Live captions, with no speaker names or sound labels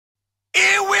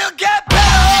will get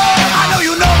better. I know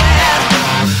you know that.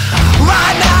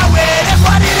 Right now it is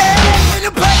what it is. And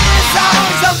you play the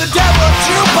songs of the devil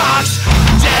jukebox.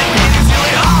 Dead beats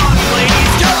really hard,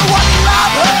 please. Gonna walk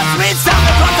around her sweet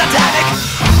sound from Titanic.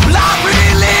 Love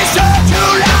release her too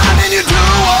loud, and you do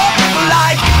what people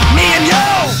like me and you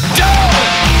do.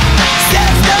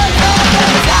 Says the love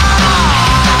of time.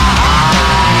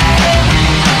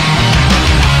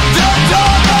 The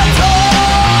door, the door.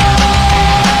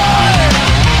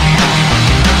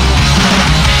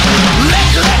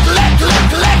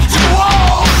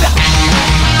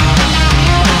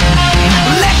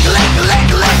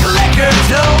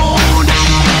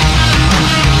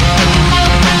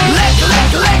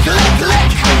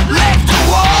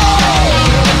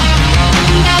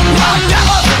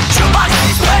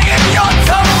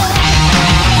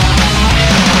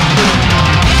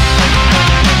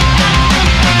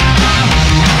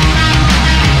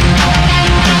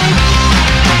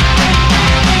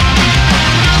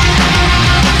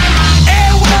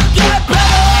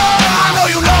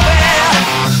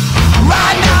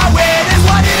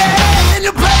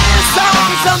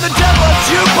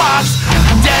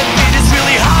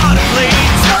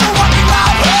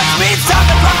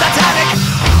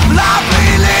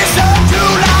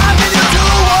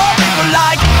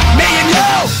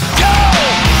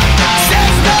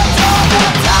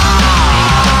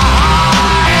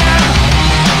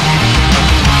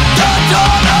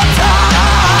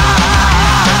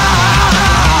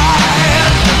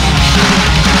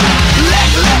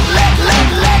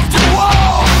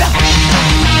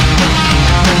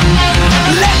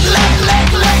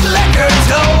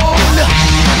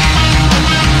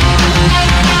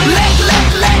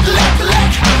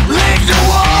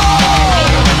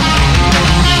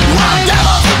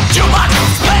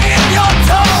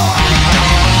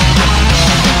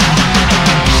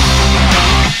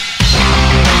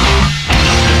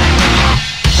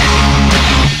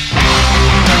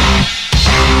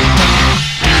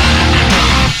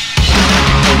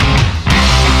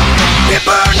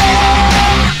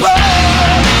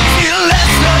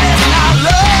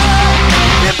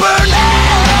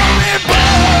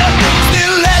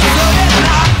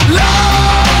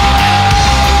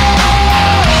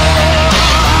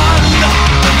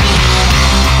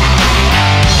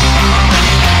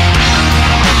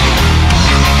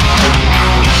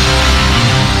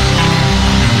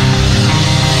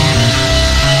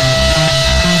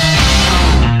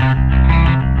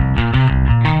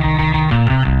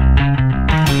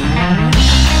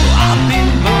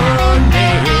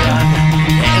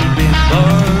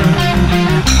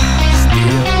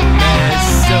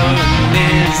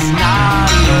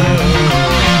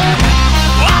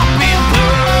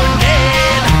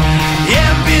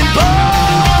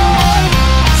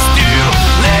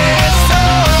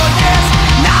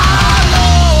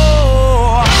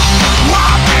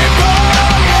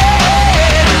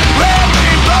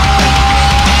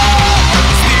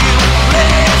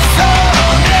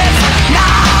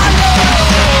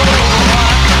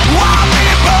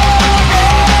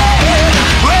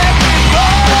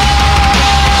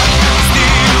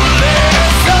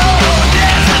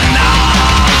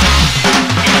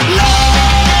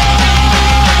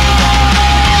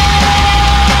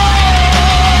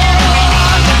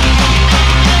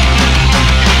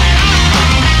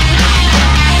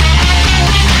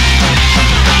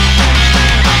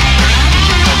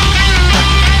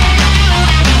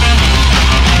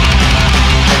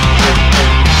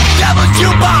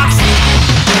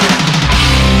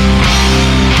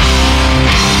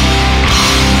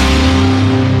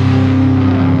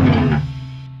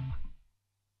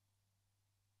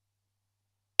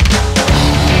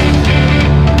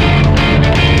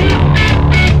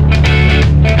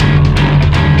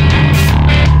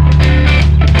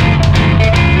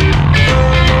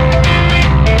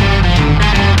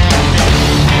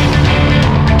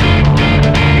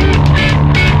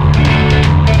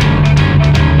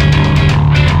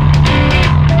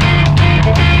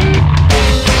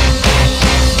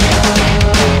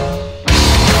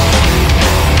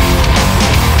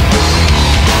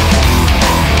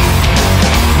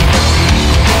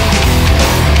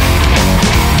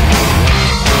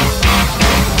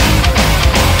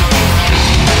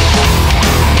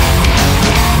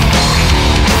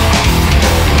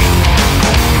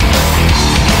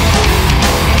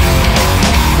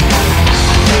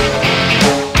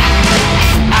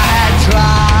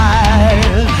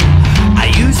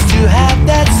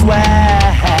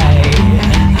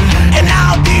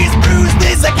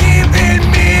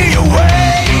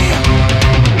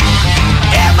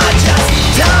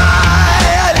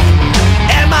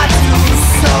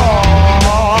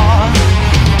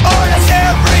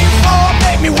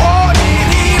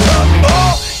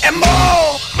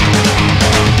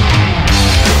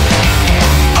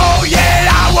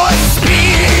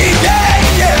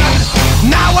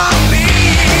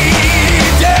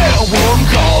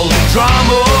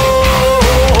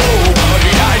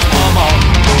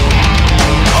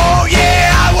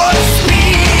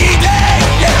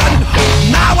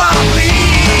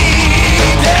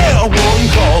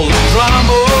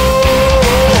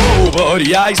 but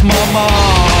yikes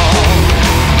mama.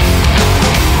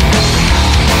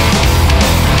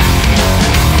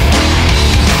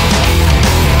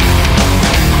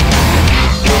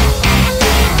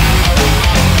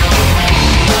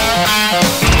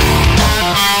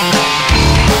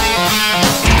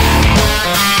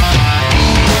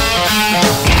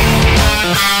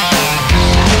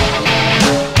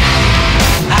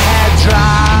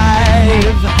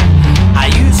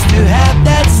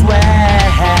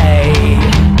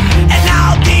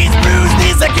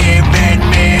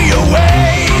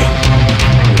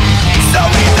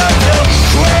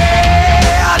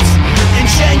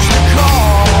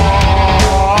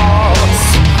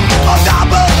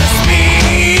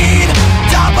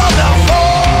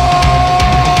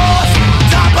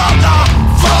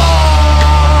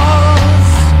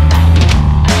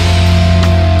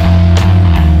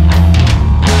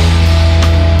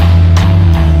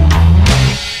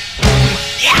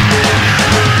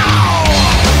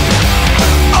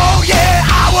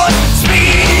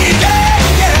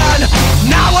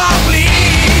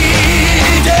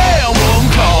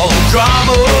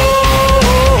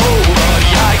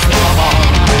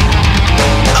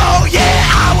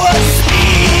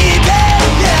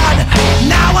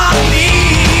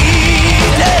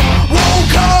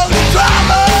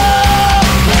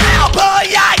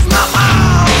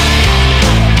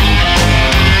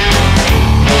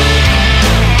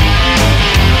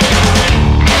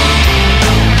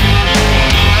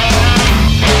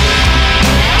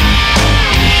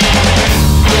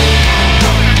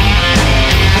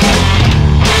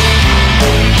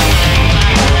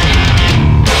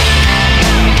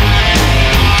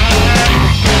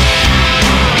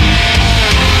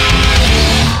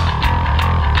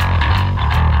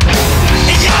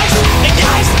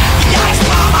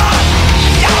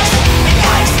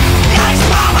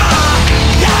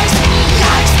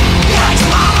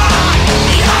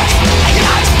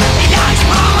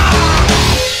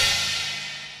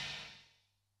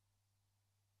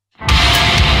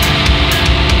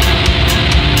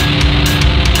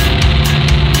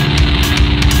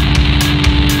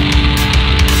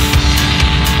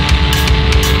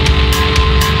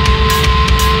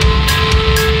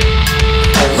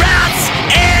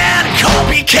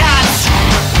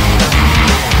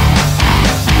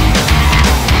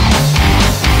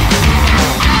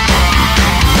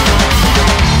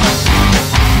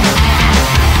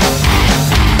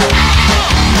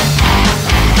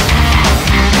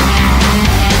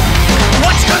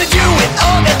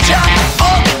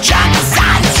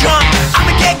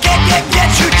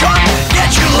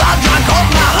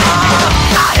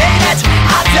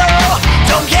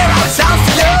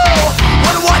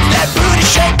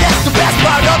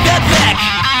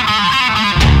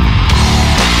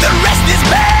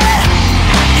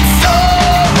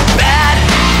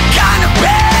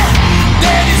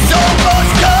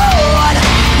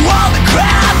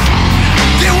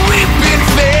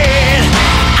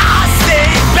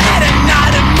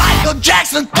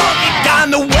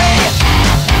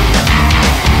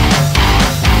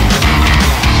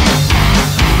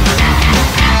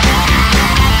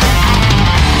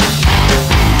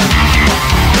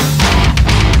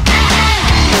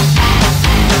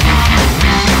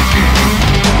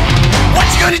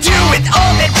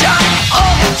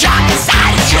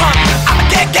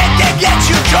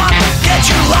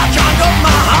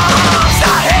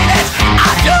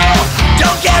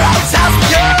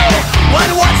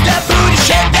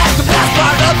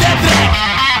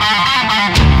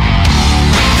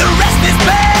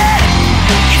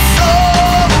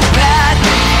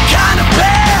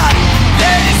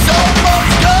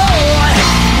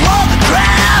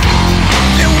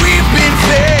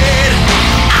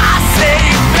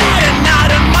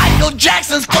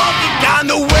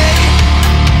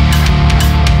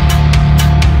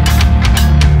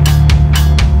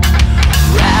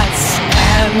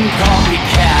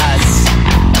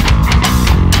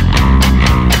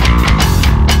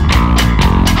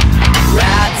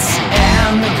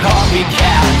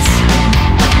 Copycats.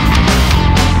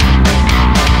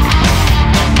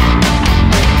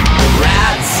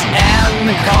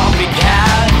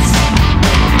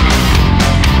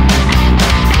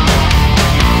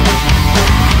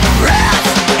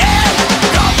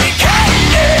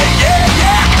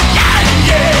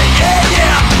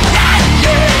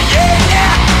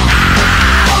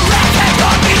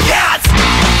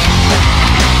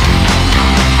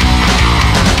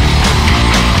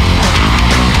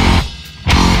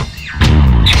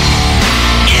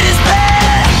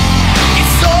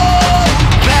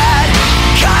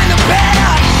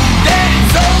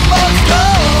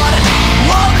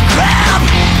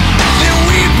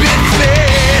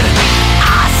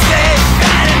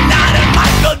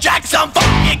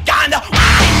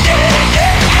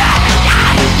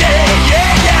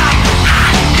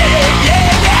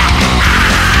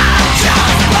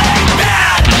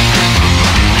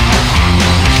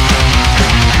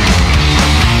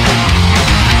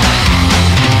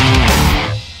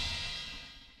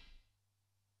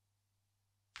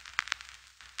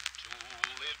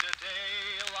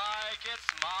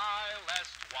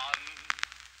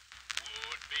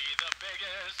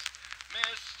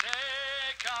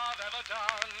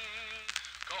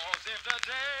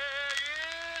 day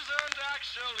isn't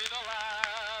actually the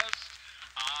last,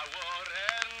 I would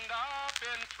end up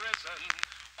in prison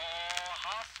or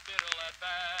hospital at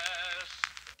best.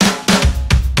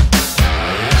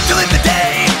 To live the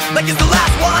day like it's the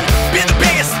last one, be the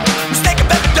biggest mistake I've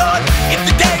ever done. If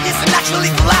the day isn't actually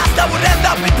the last, I would end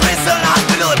up in prison or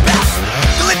hospital at best.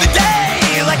 To live the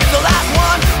day like it's the last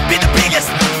one, be the biggest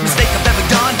mistake I've ever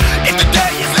done. If the day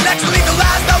isn't actually the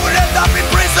last, I would end up in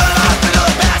prison or hospital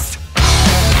at best.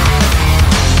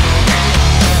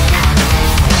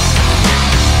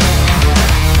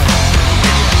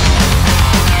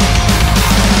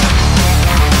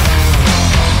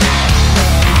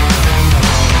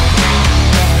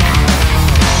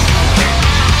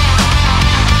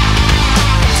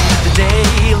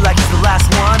 Like it's the last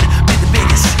one, be the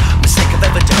biggest mistake I've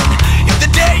ever done. If the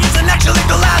day isn't actually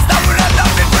the last, I would end up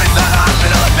in prison or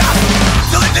hospital at best.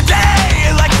 So live the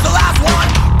day like it's the last one,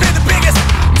 be the biggest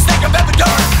mistake I've ever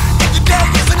done. If the day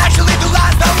isn't actually the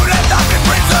last, I would end up in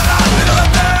prison or hospital at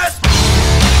best.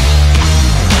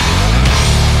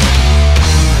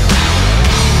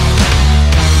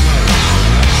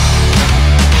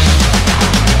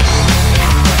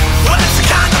 Well, it's the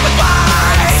kind of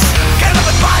advice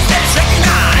that is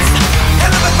recognized,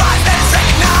 kind of advice that is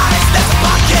recognized. That's a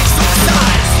Buttcake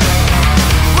supersized.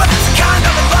 Well, it's the kind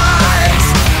of advice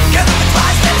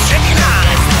that is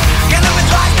recognized, kind of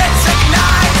advice that is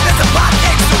recognized. That's a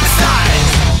Buttcake supersized.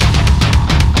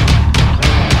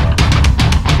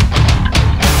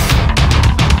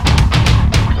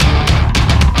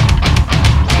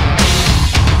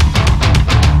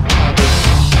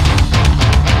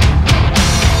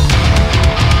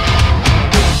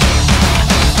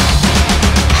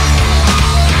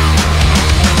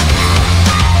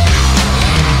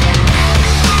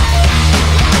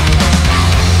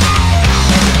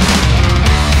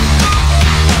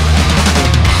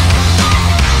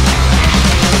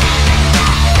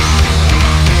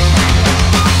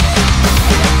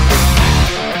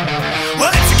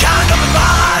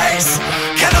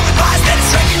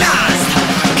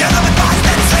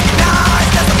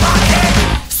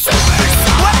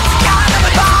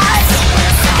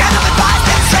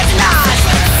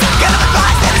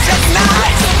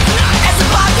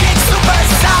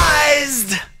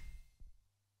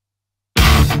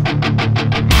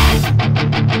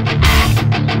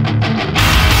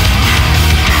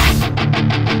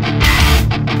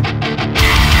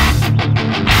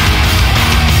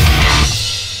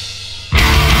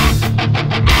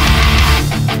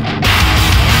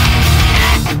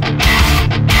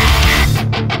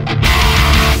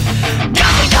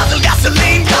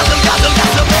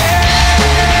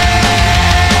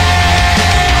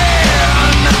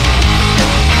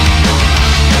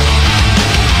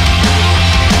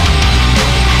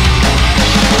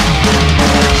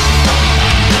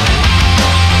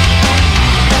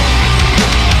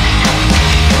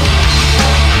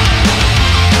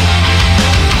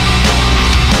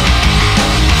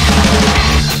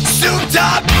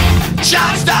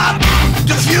 Charged up,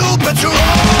 the fuel patrol.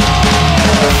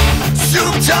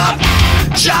 Souped up,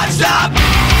 charged up,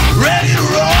 ready to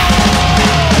roll.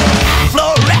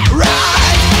 Flow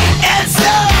right, and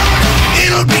soon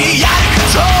it'll be out of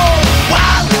control.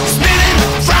 While spinning,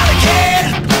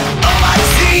 frolicking, oh my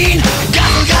scene.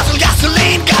 Guzzle, guzzle,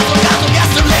 gasoline, guzzle, guzzle,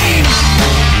 gasoline.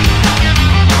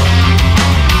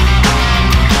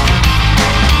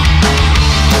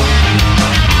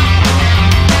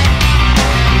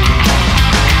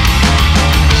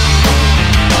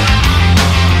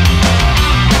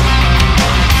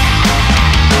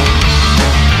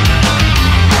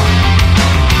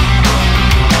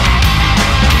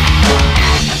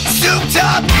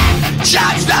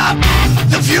 Charged up,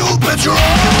 the fuel patrol.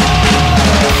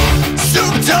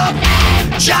 Souped up,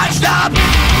 charged up,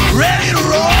 ready to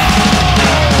roll.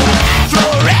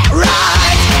 Flow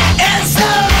right, and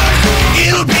soon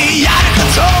it'll be out of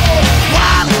control.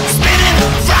 While spinning,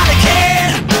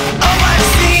 frolicking, oh my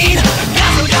scene.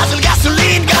 Guzzle, guzzle,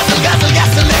 gasoline, guzzle, guzzle,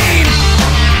 gasoline.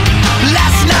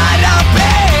 Last night I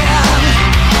banned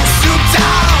Suped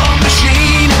Up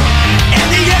Machine, and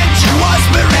the engine was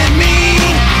burning me.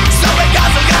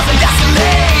 Guzzle, guzzle,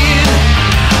 gasoline.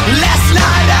 Last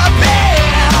night I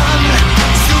banned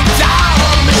Suped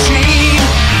Up Machine,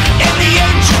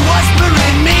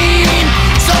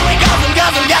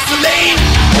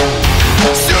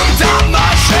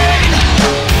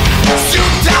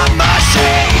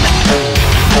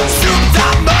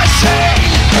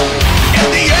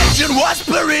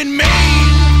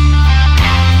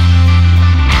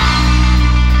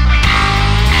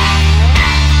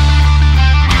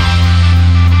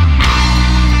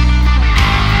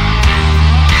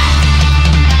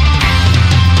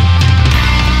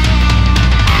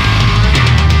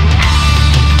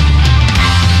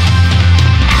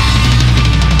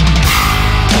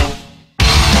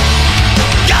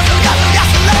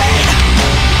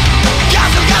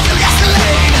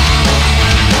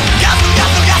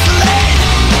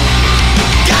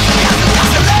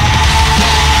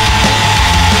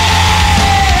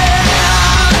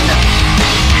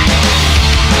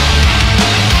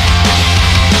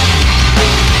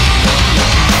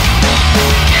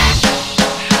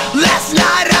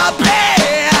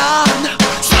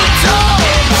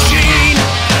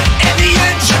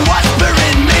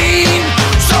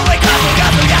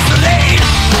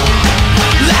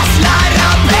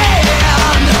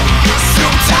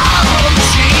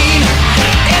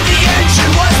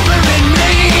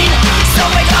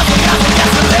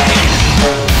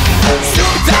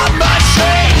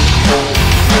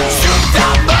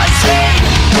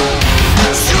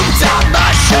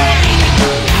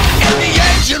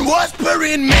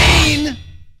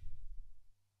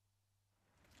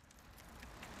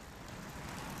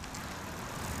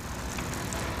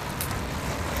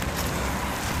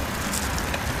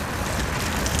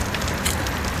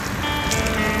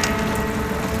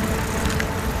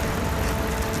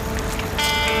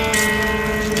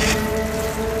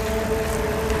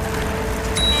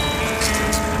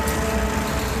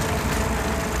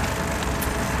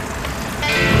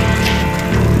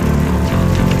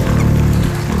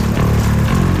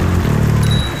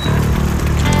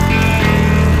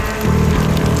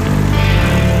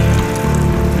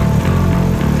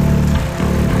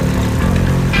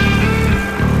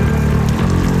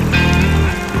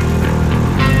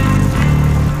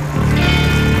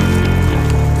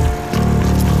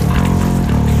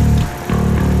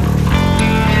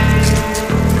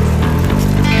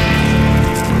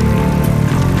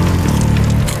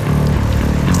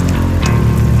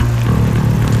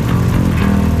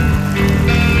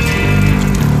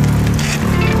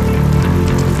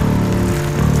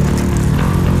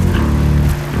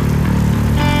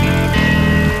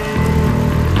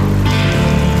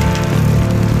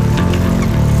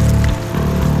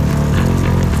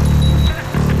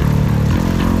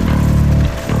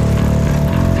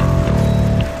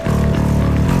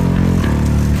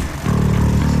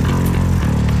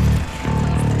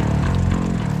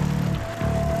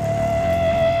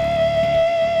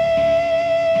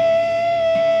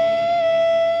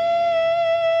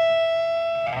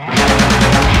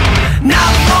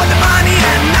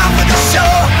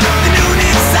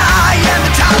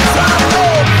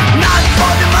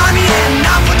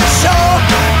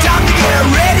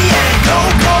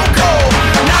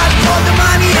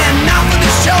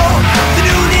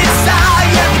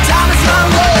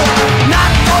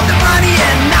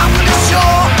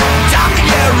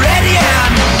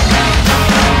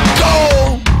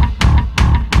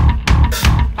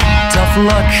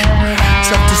 luck,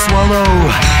 tough to swallow.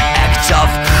 Act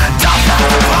tough, tough to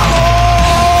follow.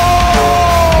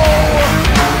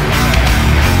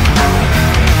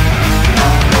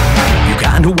 You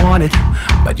kinda want it,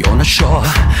 but you're not sure.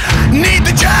 Need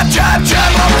the jab, jab,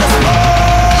 jab of the spur.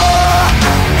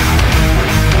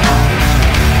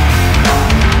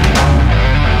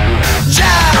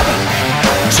 Jab,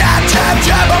 jab, jab,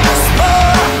 jab of the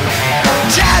spur.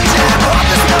 Jab, jab of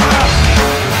the spur.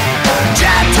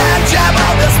 Jab, jab, jab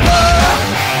of the spur.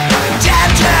 Jab,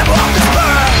 jab of the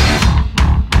spur.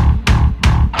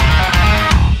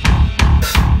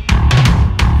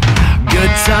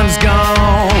 Good time's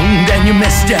gone, then you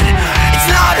missed it. It's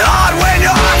not hard when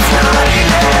your heart's not in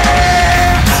it.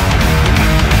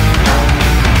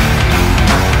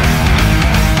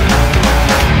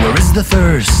 Where is the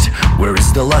thirst? Where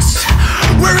is the lust?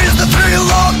 Where is the thrill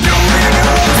of doing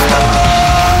your stuff?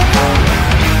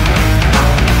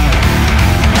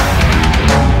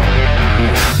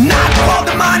 Not for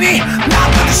the money, not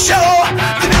for the show.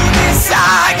 The noon is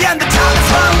high and the time is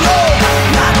run low.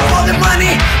 Not for the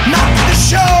money, not for the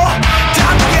show.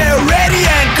 Time to get ready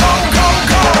and go, go,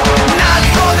 go. Not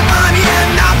for the money and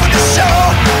not for the show.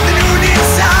 The noon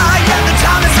is high and the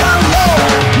time is run low.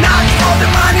 Not for the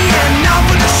money and not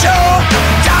for the show.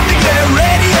 Time to get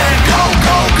ready and go,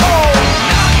 go, go.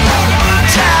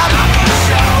 Jab, jab,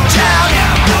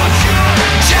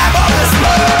 jab of the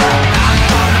spur.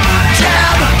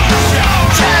 Jab,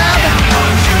 jab,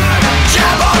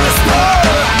 jab of the spur.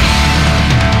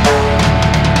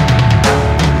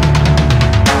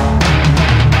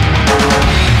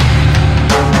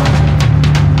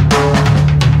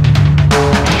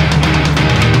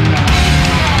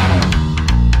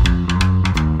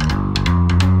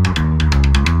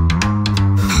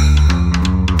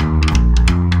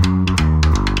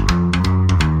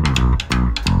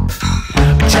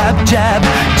 Jab, jab,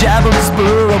 jab of the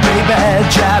spur, oh baby.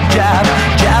 Jab, jab,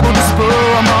 jab of the spur,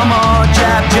 oh mama.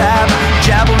 Jab, jab,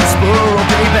 jab of the spur, oh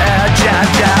baby. Jab,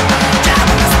 jab, jab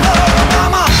of the spur, oh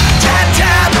mama. Jab,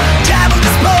 jab, jab of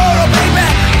the spur, oh baby.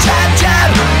 Jab,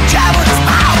 jab, jab of the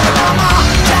spur, oh mama.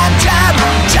 Jab, jab,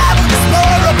 jab of the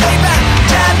spur, oh baby.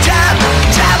 Jab, jab,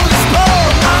 jab of the spur,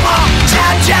 oh mama.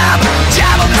 Jab, jab,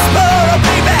 jab of the spur, oh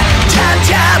baby. Jab,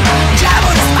 jab, jab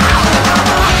of the spur, oh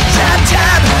mama. Jab,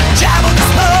 jab, jab of the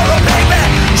spur, oh baby.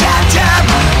 Jab, jab,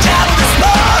 jab of the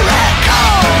spur, and go.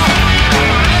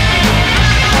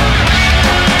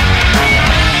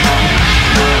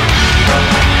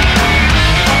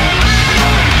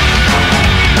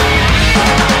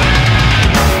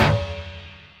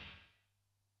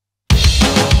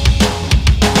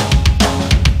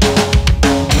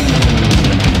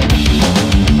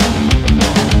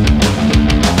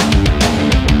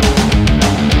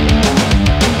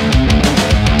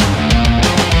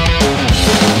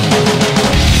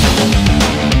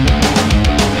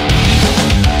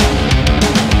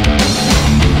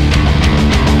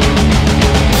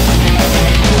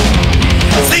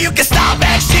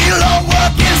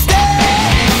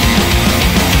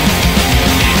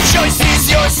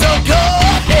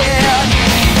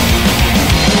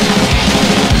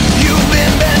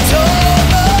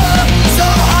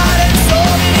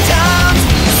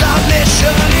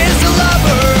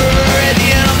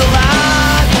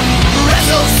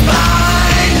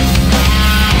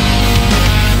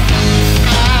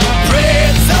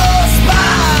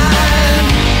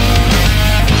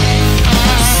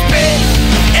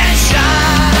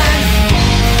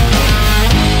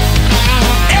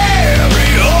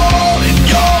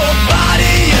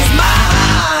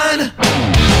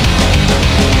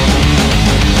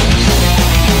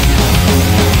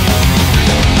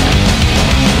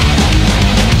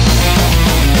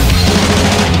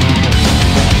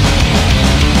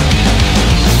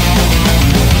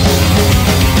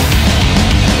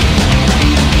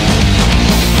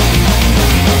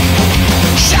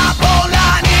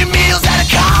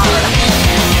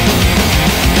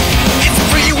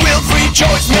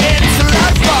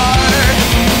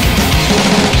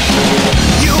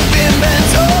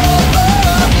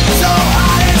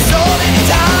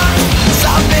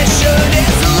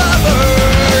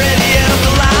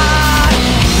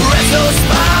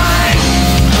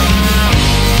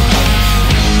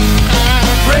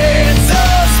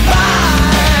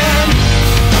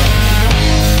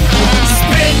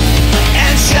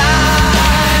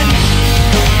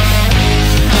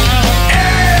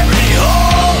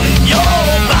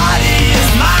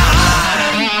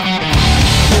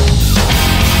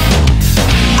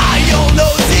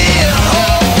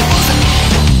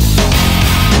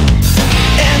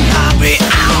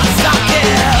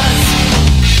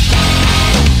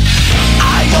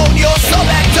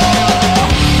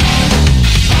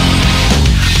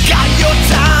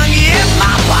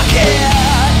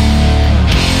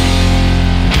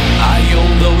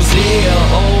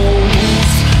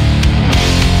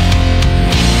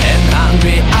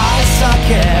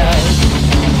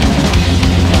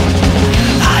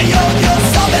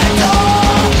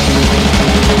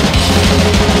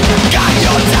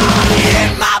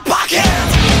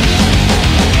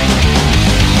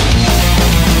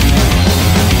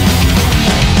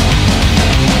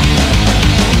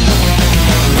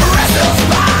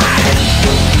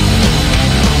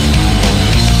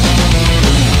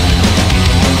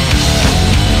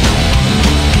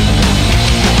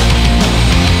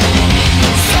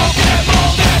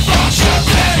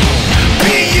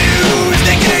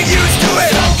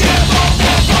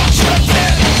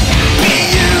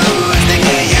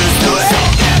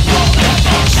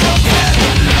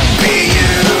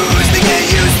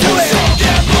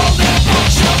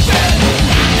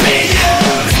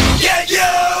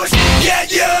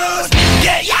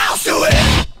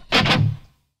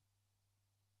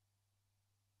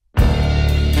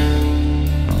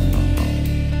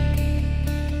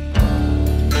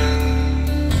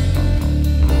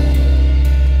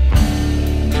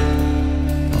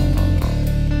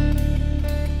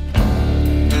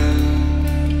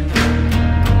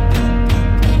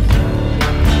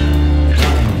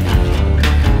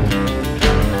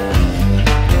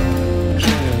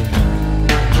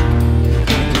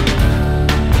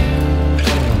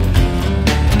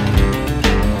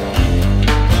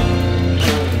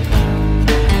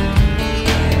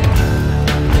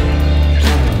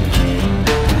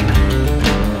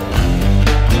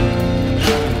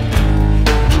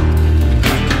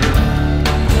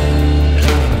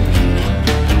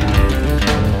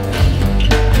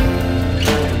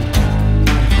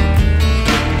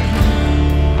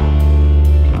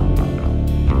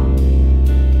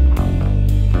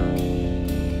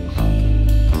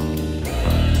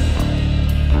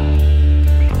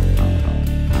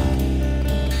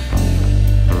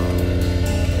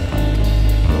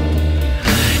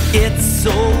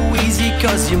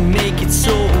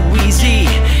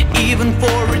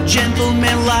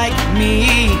 gentleman like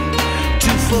me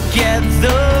to forget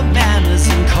the manners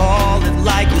and call it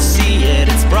like you see it.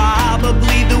 It's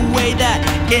probably the way that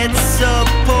it's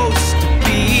supposed to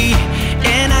be,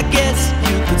 and I guess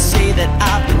you could say that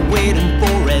I've been waiting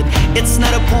for it. It's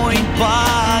not a point,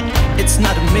 but it's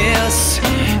not a miss.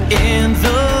 In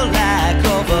the lack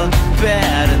of a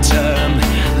better term,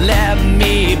 let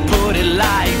me put it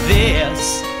like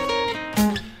this.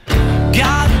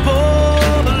 Got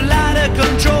bored, out of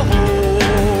control.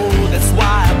 That's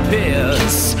why I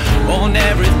piss on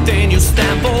everything you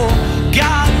stand for.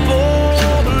 Got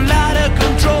bored, out of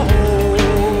control.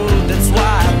 That's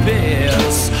why I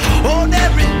piss on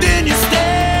everything you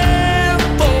stand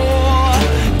for.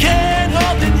 Can't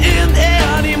hold it in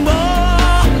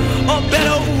anymore, or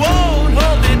better won't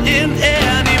hold it in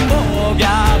anymore.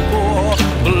 Got bored,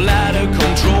 out of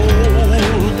control.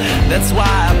 That's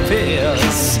why I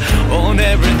piss on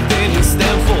everything you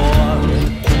stand for.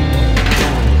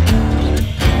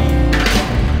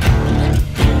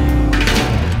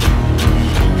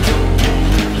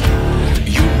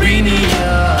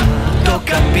 Urinea, no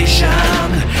capiscian,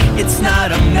 it's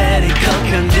not a medical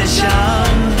condition.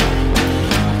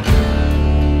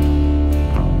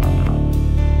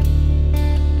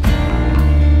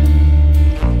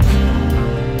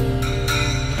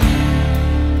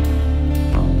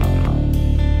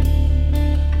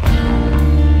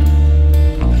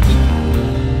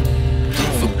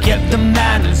 Forget the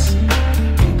manners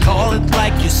and call it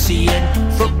like you see it.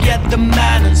 Forget the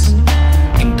manners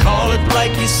and call it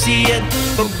like you see it.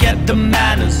 Forget the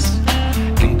manners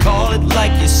and call it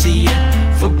like you see it.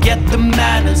 Forget the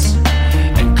manners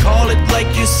and call it like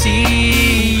you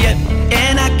see it.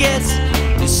 And I guess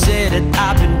you said it,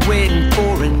 I've been waiting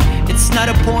for it. It's not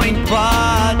a point,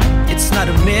 but it's not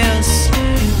a miss.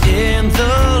 In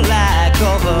the lack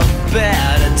of a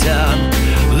better term,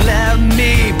 let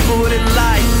me put it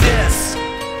like this.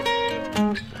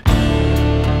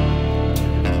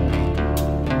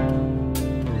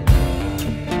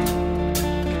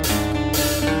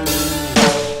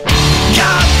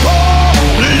 Got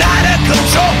bored, out of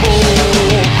control.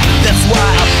 That's why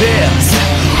I piss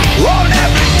on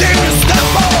everything you step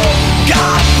on.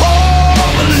 Got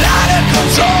bored, out of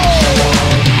control.